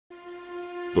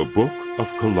The Book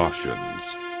of Colossians.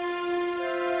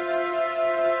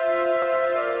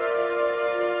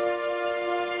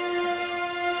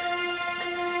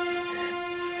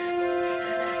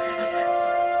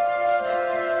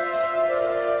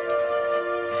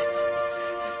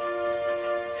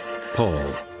 Paul,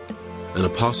 an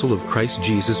apostle of Christ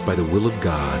Jesus by the will of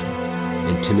God,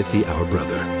 and Timothy our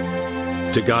brother.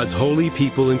 To God's holy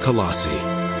people in Colossae,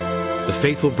 the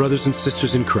faithful brothers and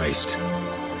sisters in Christ,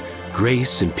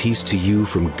 grace and peace to you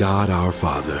from God our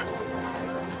Father.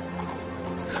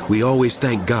 We always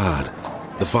thank God,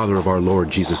 the Father of our Lord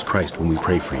Jesus Christ, when we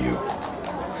pray for you,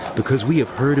 because we have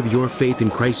heard of your faith in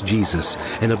Christ Jesus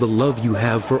and of the love you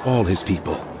have for all his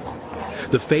people.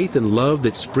 The faith and love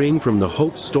that spring from the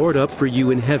hope stored up for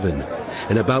you in heaven,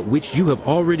 and about which you have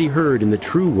already heard in the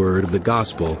true word of the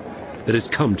gospel that has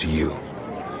come to you.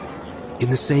 In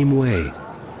the same way,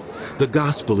 the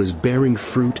gospel is bearing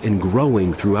fruit and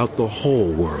growing throughout the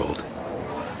whole world,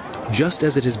 just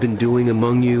as it has been doing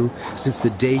among you since the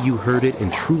day you heard it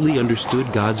and truly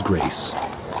understood God's grace.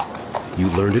 You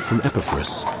learned it from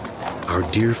Epaphras, our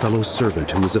dear fellow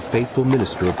servant, who is a faithful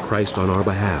minister of Christ on our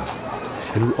behalf,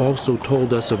 and who also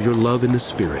told us of your love in the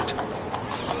Spirit.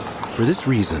 For this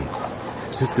reason,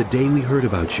 since the day we heard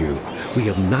about you, we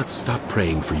have not stopped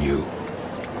praying for you.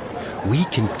 We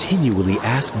continually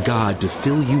ask God to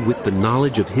fill you with the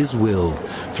knowledge of his will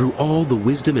through all the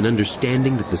wisdom and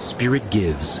understanding that the Spirit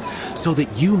gives, so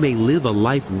that you may live a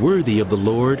life worthy of the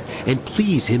Lord and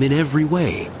please him in every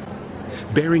way,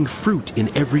 bearing fruit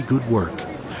in every good work,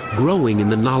 growing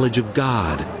in the knowledge of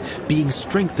God, being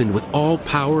strengthened with all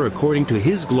power according to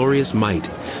his glorious might,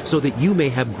 so that you may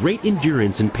have great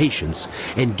endurance and patience,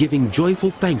 and giving joyful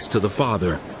thanks to the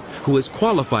Father, who has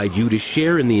qualified you to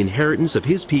share in the inheritance of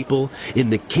his people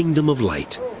in the kingdom of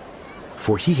light.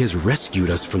 For he has rescued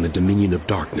us from the dominion of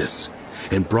darkness,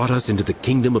 and brought us into the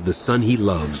kingdom of the Son he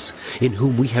loves, in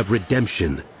whom we have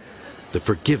redemption, the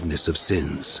forgiveness of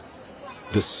sins.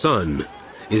 The Son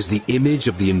is the image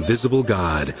of the invisible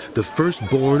God, the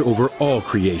firstborn over all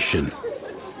creation.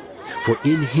 For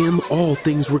in him all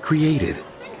things were created,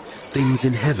 things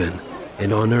in heaven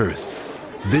and on earth,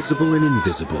 visible and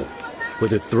invisible,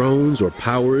 whether thrones or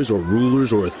powers or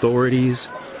rulers or authorities.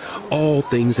 All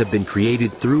things have been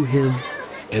created through him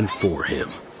and for him.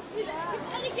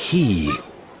 He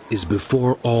is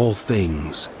before all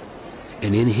things,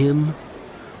 and in him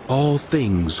all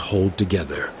things hold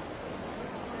together.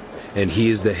 And he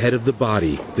is the head of the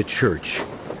body, the church.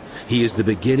 He is the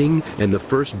beginning and the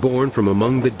firstborn from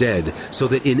among the dead, so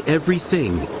that in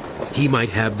everything he might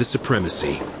have the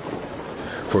supremacy.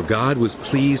 For God was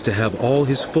pleased to have all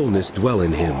his fullness dwell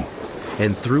in him,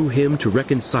 and through him to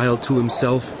reconcile to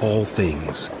himself all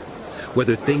things,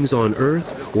 whether things on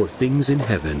earth or things in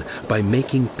heaven, by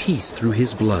making peace through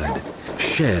his blood,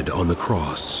 shed on the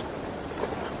cross.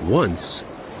 Once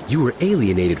you were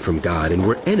alienated from God and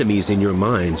were enemies in your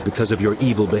minds because of your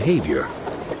evil behavior.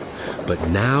 But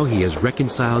now he has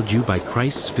reconciled you by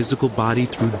Christ's physical body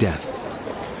through death,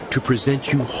 to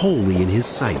present you holy in his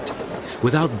sight,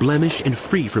 without blemish and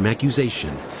free from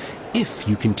accusation, if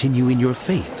you continue in your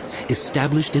faith,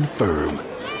 established and firm,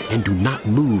 and do not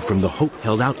move from the hope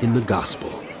held out in the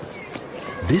gospel.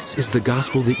 This is the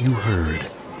gospel that you heard,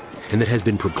 and that has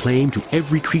been proclaimed to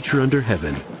every creature under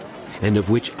heaven, and of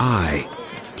which I,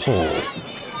 Paul,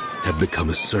 have become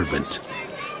a servant.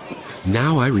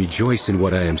 Now I rejoice in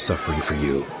what I am suffering for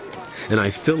you, and I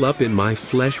fill up in my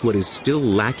flesh what is still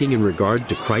lacking in regard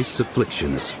to Christ's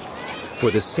afflictions, for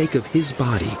the sake of his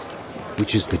body,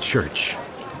 which is the church.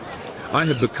 I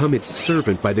have become its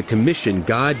servant by the commission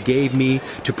God gave me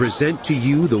to present to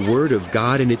you the word of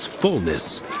God in its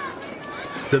fullness,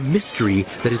 the mystery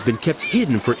that has been kept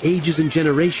hidden for ages and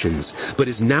generations, but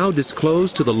is now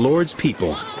disclosed to the Lord's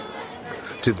people.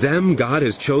 To them God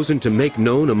has chosen to make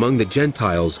known among the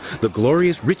Gentiles the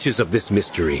glorious riches of this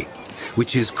mystery,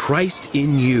 which is Christ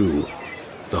in you,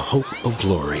 the hope of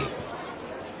glory.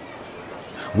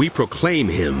 We proclaim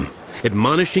him,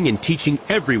 admonishing and teaching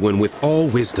everyone with all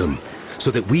wisdom,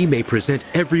 so that we may present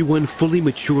everyone fully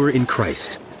mature in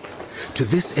Christ. To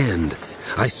this end,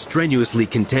 I strenuously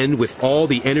contend with all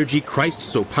the energy Christ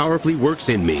so powerfully works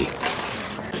in me.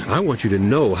 I want you to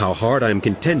know how hard I am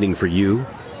contending for you,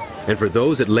 and for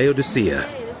those at Laodicea,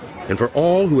 and for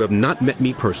all who have not met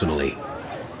me personally.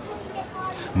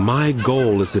 My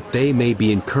goal is that they may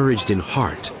be encouraged in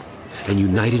heart and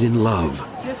united in love,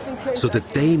 so that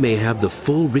they may have the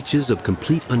full riches of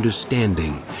complete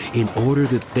understanding, in order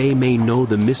that they may know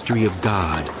the mystery of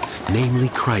God, namely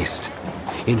Christ,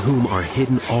 in whom are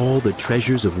hidden all the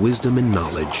treasures of wisdom and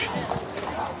knowledge.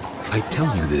 I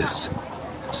tell you this,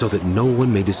 so that no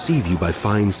one may deceive you by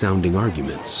fine-sounding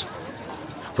arguments.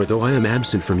 For though I am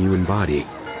absent from you in body,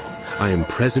 I am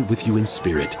present with you in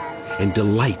spirit, and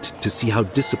delight to see how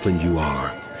disciplined you are,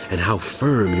 and how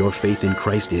firm your faith in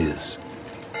Christ is.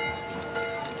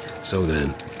 So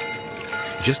then,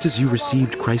 just as you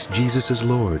received Christ Jesus as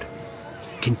Lord,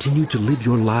 continue to live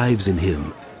your lives in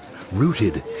him,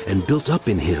 rooted and built up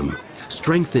in him,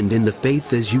 strengthened in the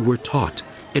faith as you were taught,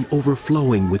 and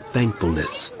overflowing with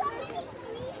thankfulness.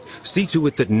 See to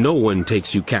it that no one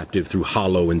takes you captive through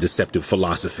hollow and deceptive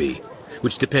philosophy,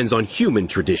 which depends on human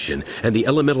tradition and the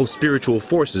elemental spiritual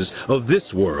forces of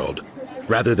this world,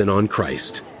 rather than on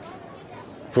Christ.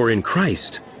 For in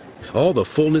Christ, all the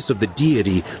fullness of the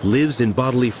deity lives in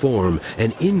bodily form,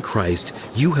 and in Christ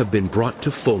you have been brought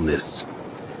to fullness.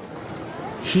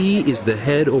 He is the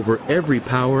head over every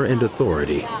power and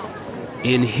authority.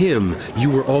 In him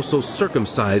you were also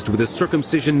circumcised with a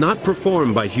circumcision not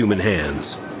performed by human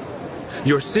hands.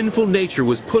 Your sinful nature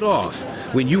was put off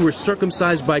when you were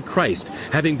circumcised by Christ,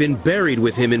 having been buried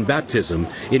with him in baptism,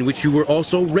 in which you were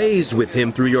also raised with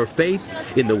him through your faith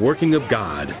in the working of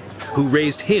God, who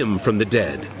raised him from the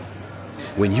dead.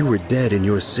 When you were dead in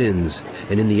your sins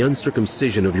and in the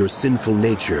uncircumcision of your sinful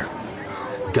nature,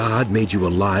 God made you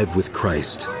alive with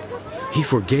Christ. He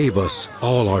forgave us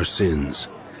all our sins,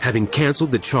 having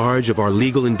canceled the charge of our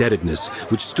legal indebtedness,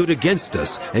 which stood against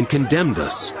us and condemned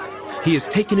us. He has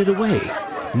taken it away,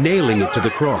 nailing it to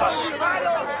the cross.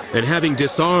 And having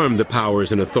disarmed the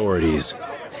powers and authorities,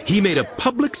 he made a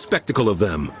public spectacle of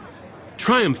them,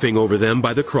 triumphing over them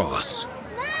by the cross.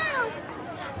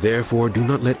 Therefore, do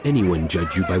not let anyone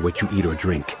judge you by what you eat or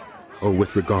drink, or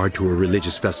with regard to a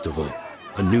religious festival,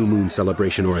 a new moon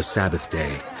celebration, or a Sabbath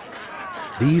day.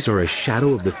 These are a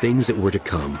shadow of the things that were to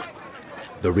come.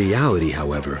 The reality,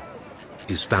 however,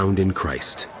 is found in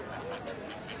Christ.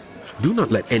 Do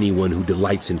not let anyone who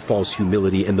delights in false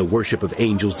humility and the worship of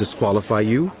angels disqualify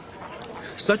you.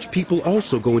 Such people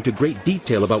also go into great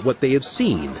detail about what they have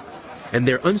seen, and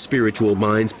their unspiritual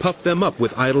minds puff them up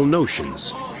with idle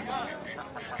notions.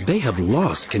 They have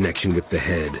lost connection with the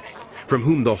head, from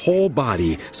whom the whole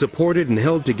body, supported and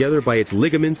held together by its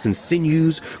ligaments and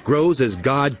sinews, grows as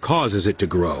God causes it to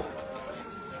grow.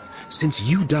 Since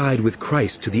you died with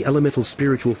Christ to the elemental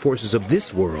spiritual forces of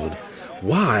this world,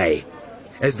 why,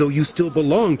 as though you still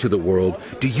belong to the world,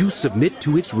 do you submit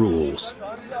to its rules?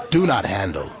 Do not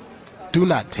handle. Do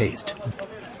not taste.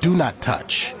 Do not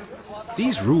touch.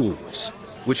 These rules,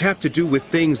 which have to do with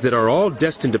things that are all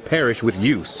destined to perish with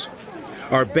use,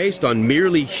 are based on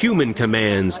merely human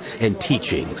commands and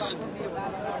teachings.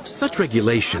 Such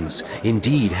regulations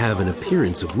indeed have an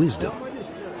appearance of wisdom,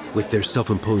 with their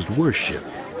self-imposed worship,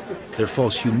 their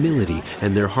false humility,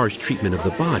 and their harsh treatment of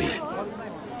the body.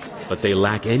 But they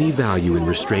lack any value in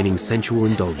restraining sensual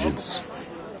indulgence.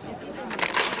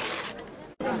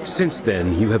 Since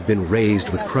then you have been raised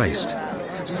with Christ.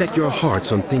 Set your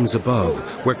hearts on things above,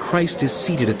 where Christ is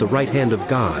seated at the right hand of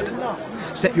God.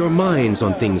 Set your minds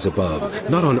on things above,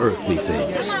 not on earthly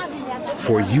things.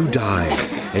 For you died,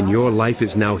 and your life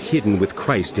is now hidden with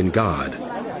Christ in God.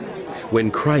 When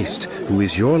Christ, who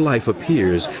is your life,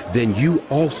 appears, then you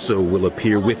also will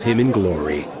appear with him in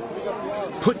glory.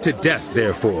 Put to death,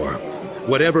 therefore,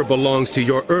 whatever belongs to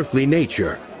your earthly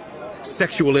nature: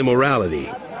 sexual immorality,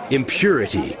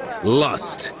 impurity,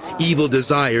 lust, evil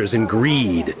desires, and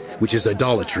greed, which is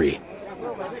idolatry.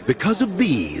 Because of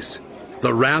these,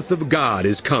 the wrath of God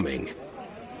is coming.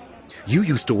 You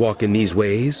used to walk in these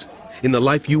ways, in the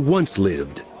life you once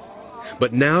lived.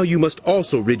 But now you must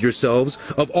also rid yourselves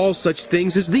of all such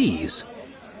things as these: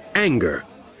 anger,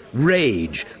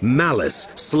 rage, malice,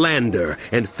 slander,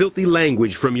 and filthy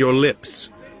language from your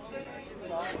lips.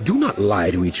 Do not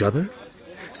lie to each other,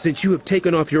 since you have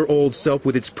taken off your old self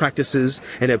with its practices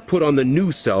and have put on the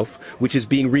new self, which is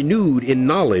being renewed in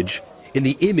knowledge in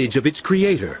the image of its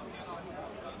Creator.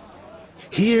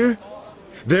 Here,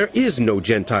 there is no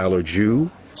Gentile or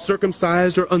Jew,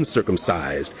 circumcised or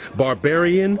uncircumcised,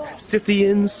 barbarian,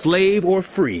 Scythian, slave or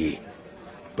free,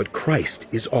 but Christ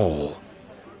is all,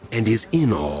 and is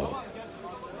in all.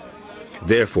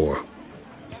 Therefore,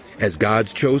 as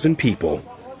God's chosen people,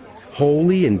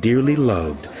 holy and dearly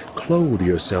loved, clothe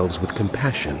yourselves with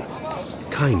compassion,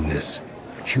 kindness,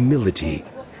 humility,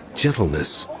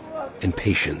 gentleness, and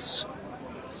patience.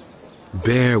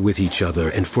 Bear with each other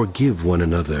and forgive one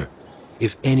another,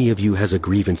 if any of you has a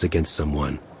grievance against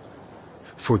someone.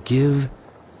 Forgive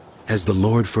as the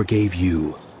Lord forgave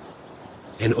you.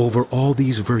 And over all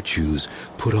these virtues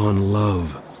put on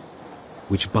love,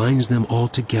 which binds them all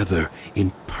together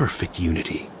in perfect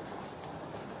unity.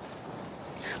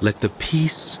 Let the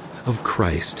peace of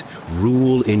Christ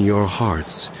rule in your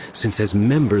hearts, since as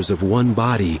members of one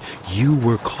body you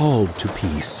were called to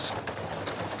peace.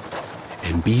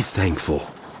 And be thankful.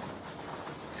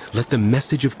 Let the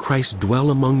message of Christ dwell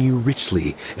among you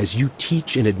richly as you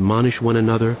teach and admonish one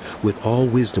another with all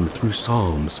wisdom through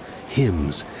psalms,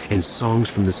 hymns, and songs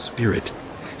from the Spirit,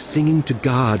 singing to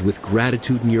God with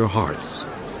gratitude in your hearts.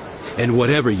 And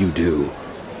whatever you do,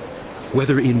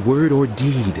 whether in word or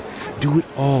deed, do it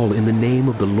all in the name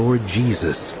of the Lord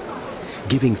Jesus,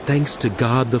 giving thanks to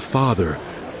God the Father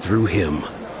through him.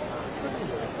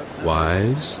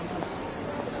 Wives,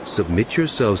 submit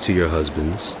yourselves to your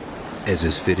husbands, as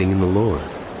is fitting in the Lord.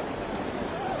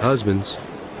 Husbands,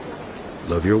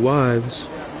 love your wives,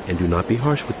 and do not be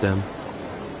harsh with them.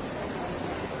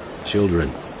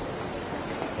 Children,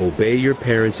 obey your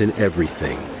parents in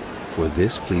everything, for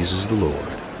this pleases the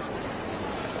Lord.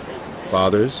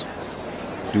 Fathers,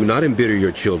 do not embitter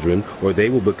your children, or they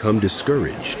will become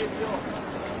discouraged.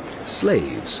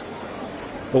 Slaves,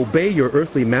 obey your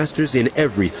earthly masters in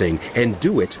everything, and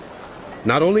do it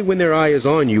not only when their eye is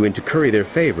on you and to curry their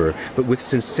favor, but with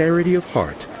sincerity of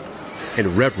heart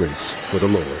and reverence for the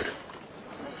Lord.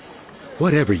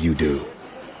 Whatever you do,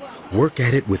 work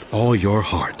at it with all your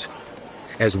heart,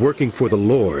 as working for the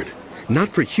Lord, not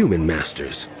for human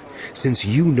masters, since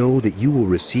you know that you will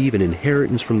receive an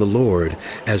inheritance from the Lord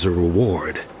as a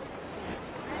reward.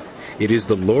 It is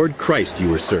the Lord Christ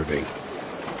you are serving.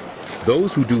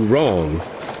 Those who do wrong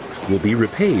will be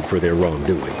repaid for their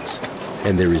wrongdoings,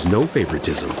 and there is no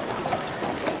favoritism.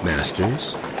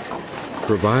 Masters,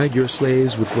 provide your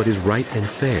slaves with what is right and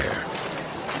fair,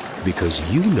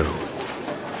 because you know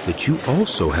that you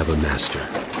also have a master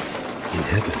in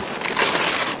heaven.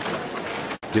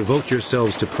 Devote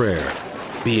yourselves to prayer,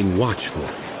 being watchful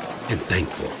and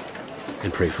thankful,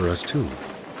 and pray for us too,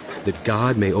 that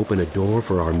God may open a door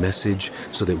for our message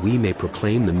so that we may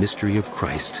proclaim the mystery of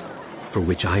Christ, for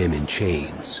which I am in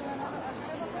chains.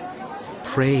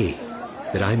 Pray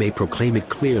that I may proclaim it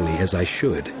clearly as I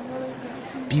should.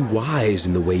 Be wise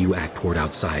in the way you act toward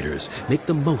outsiders. Make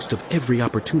the most of every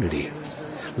opportunity.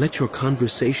 Let your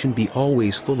conversation be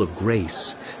always full of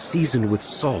grace, seasoned with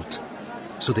salt,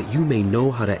 so that you may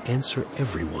know how to answer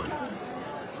everyone.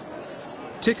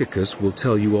 Tychicus will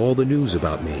tell you all the news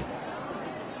about me.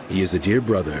 He is a dear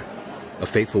brother, a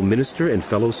faithful minister and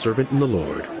fellow servant in the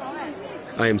Lord.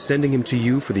 I am sending him to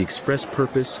you for the express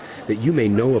purpose that you may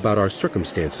know about our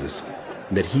circumstances,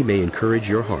 and that he may encourage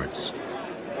your hearts.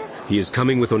 He is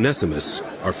coming with Onesimus,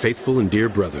 our faithful and dear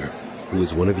brother, who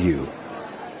is one of you.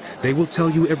 They will tell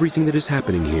you everything that is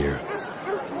happening here.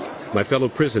 My fellow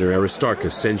prisoner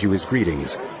Aristarchus sends you his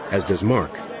greetings, as does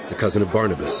Mark, the cousin of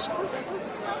Barnabas.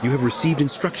 You have received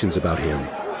instructions about him.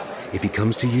 If he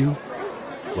comes to you,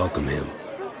 welcome him.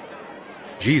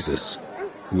 Jesus,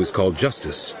 who is called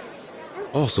Justus,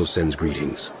 also sends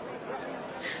greetings.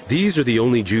 These are the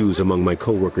only Jews among my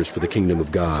co-workers for the kingdom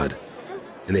of God,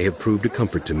 and they have proved a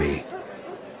comfort to me.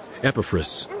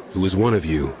 Epaphras, who is one of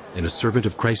you and a servant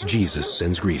of Christ Jesus,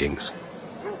 sends greetings.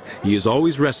 He is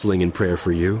always wrestling in prayer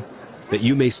for you, that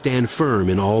you may stand firm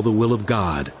in all the will of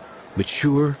God,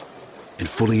 mature and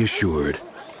fully assured.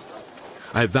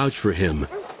 I vouch for him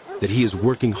that he is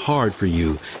working hard for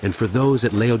you and for those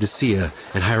at Laodicea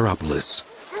and Hierapolis.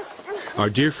 Our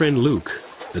dear friend Luke,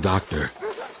 the doctor,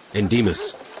 and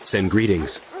Demas send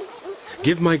greetings.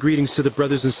 Give my greetings to the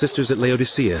brothers and sisters at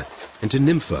Laodicea and to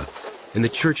Nympha and the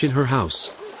church in her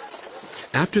house.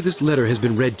 After this letter has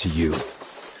been read to you,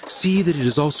 see that it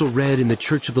is also read in the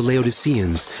church of the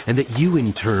Laodiceans, and that you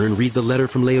in turn read the letter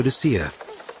from Laodicea.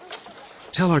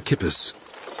 Tell Archippus,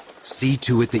 see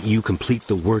to it that you complete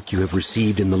the work you have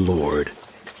received in the Lord.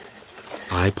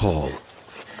 I, Paul,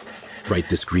 write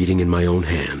this greeting in my own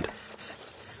hand.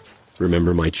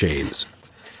 Remember my chains.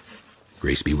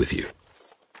 Grace be with you.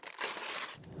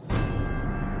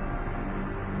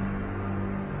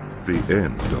 The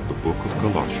end of the book of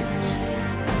Colossians.